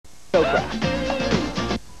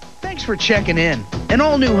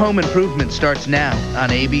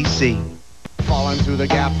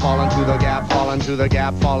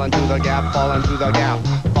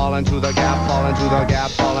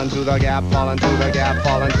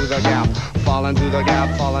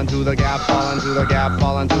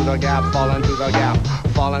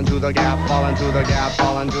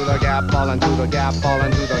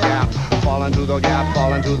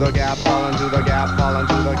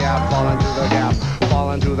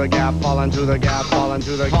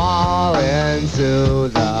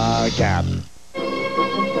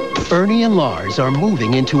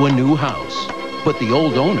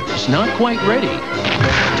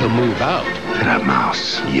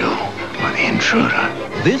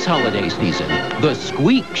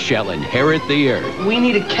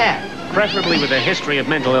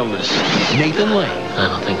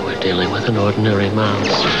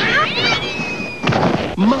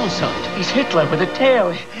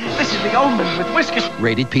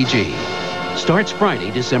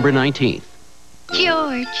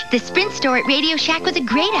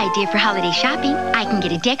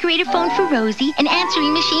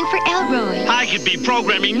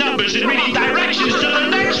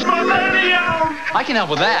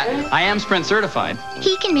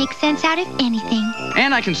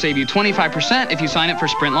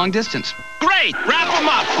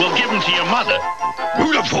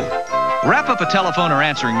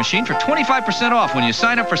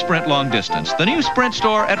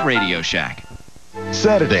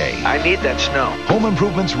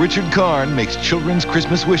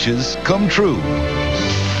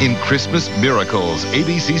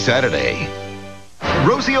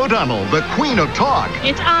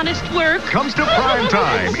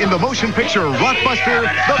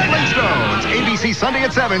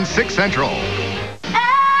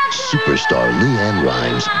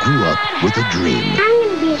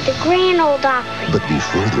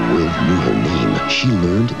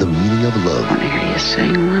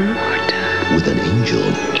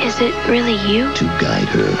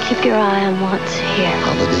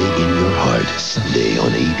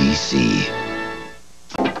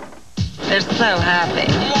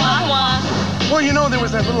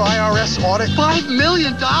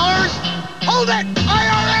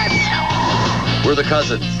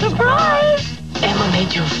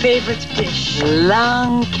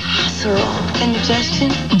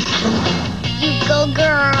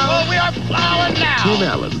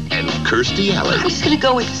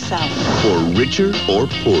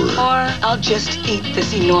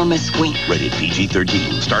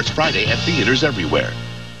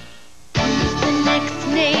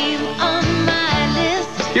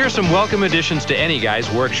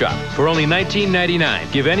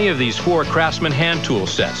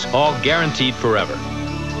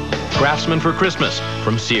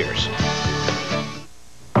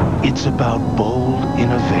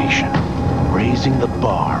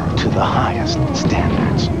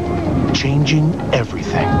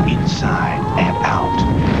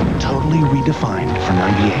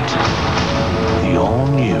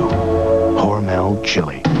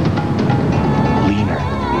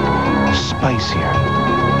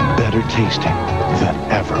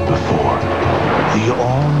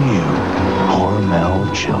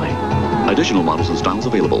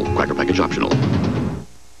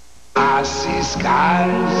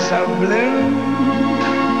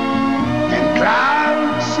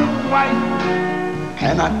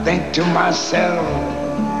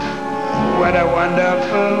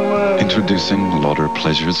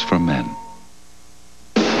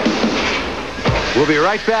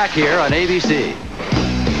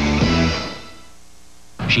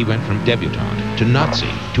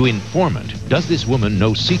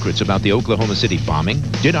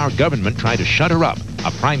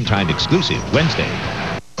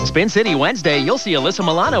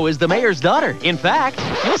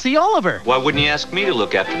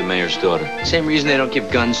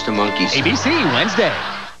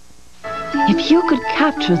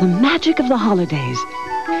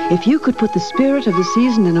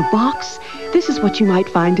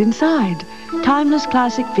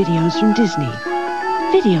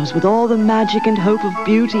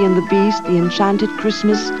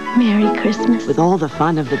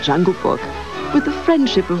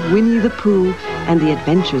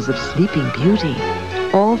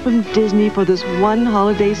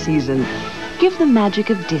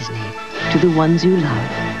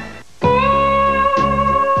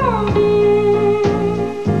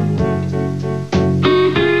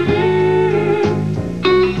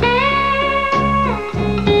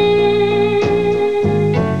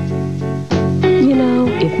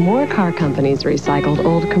more car companies recycled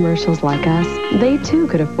old commercials like us, they too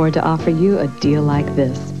could afford to offer you a deal like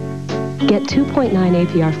this. Get 2.9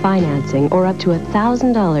 APR financing or up to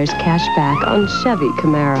 $1,000 cash back on Chevy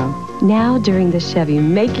Camaro. Now during the Chevy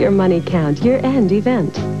Make Your Money Count year-end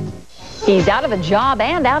event. He's out of the job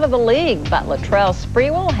and out of the league, but Latrell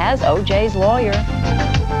Sprewell has OJ's lawyer.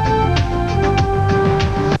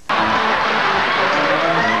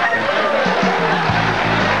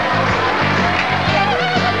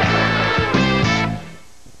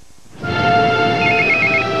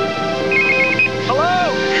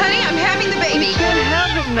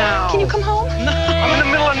 Can you come home? No. I'm in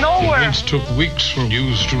the middle of nowhere. It took weeks for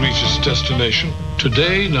news to reach its destination.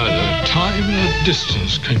 Today, neither time nor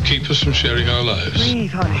distance can keep us from sharing our lives.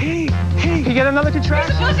 Breathe, honey. Hey, you get another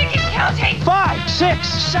contraction? Where's the music counting? 5, 6,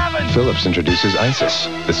 7. Philips introduces ISIS,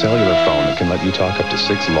 the cellular phone that can let you talk up to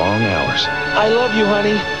 6 long hours. I love you,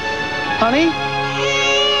 honey. Honey?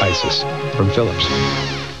 ISIS from Philips.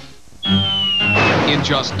 In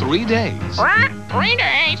just 3 days, 3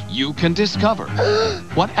 days, you can discover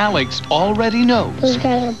what Alex already knows. Who's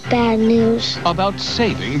got bad news? About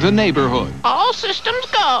saving the neighborhood. all systems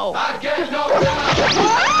go.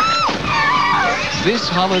 This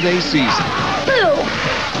holiday season,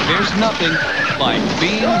 there's nothing like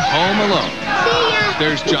being home alone. See ya.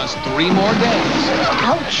 There's just 3 more days.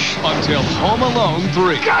 Ouch. Until Home Alone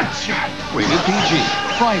 3. Gotcha. Rated PG.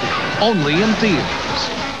 Friday, only in theaters.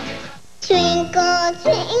 Twinkle,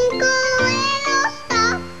 twinkle, little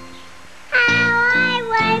star, how I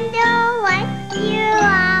wonder what you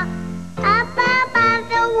are. Up above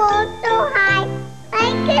the world so high,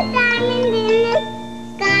 like a diamond in the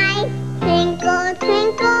sky. Twinkle,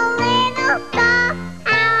 twinkle, little star,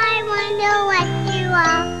 how I wonder what you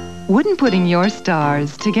are. Wouldn't putting your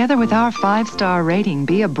stars together with our 5-star rating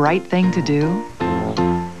be a bright thing to do?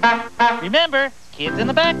 Remember, kids in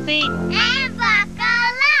the back seat. And buckle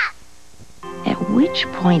up. At which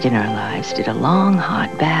point in our lives did a long,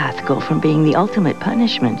 hot bath go from being the ultimate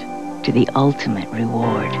punishment to the ultimate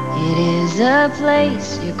reward? It is a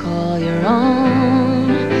place you call your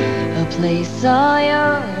own, a place all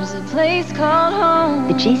yours, a place called home.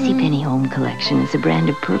 The JCPenney Home Collection is a brand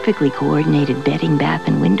of perfectly coordinated bedding, bath,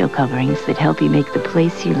 and window coverings that help you make the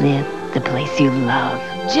place you live the place you love.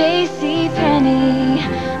 JCPenney,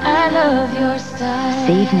 I love your style.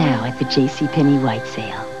 Save now at the JCPenney White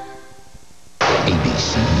Sale.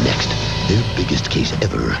 ABC Next. Their biggest case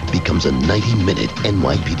ever becomes a 90-minute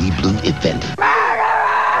NYPD Blue event.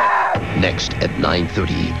 Next at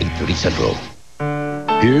 9:30, 8:30 Central.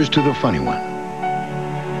 Here's to the funny one.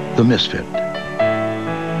 The misfit.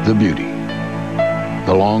 The beauty.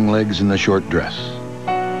 The long legs and the short dress.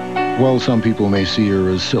 While some people may see her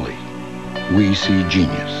as silly, we see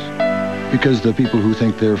genius. Because the people who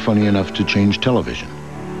think they're funny enough to change television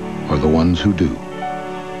are the ones who do.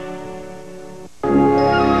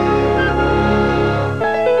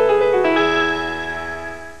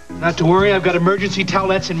 Not to worry, I've got emergency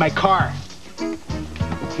towelettes in my car.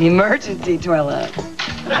 Emergency toilet.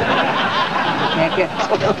 Can't get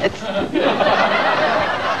toilets.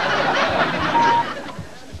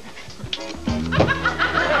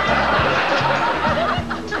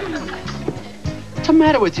 What's the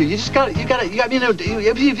matter with you? You got me,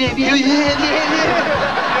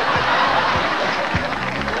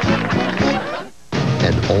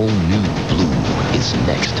 An all-new Blue is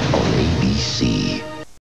next on ABC.